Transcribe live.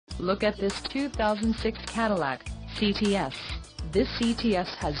Look at this 2006 Cadillac CTS. This CTS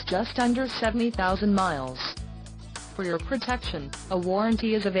has just under 70,000 miles. For your protection, a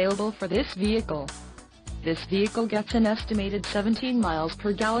warranty is available for this vehicle. This vehicle gets an estimated 17 miles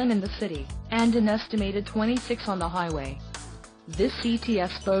per gallon in the city, and an estimated 26 on the highway. This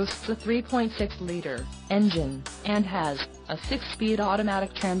CTS boasts a 3.6-liter engine, and has a 6-speed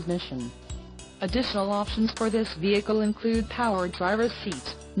automatic transmission. Additional options for this vehicle include power driver's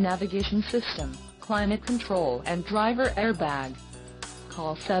seat, navigation system, climate control and driver airbag.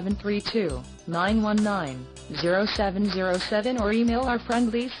 Call 732-919-0707 or email our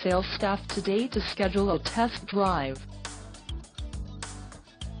friendly sales staff today to schedule a test drive.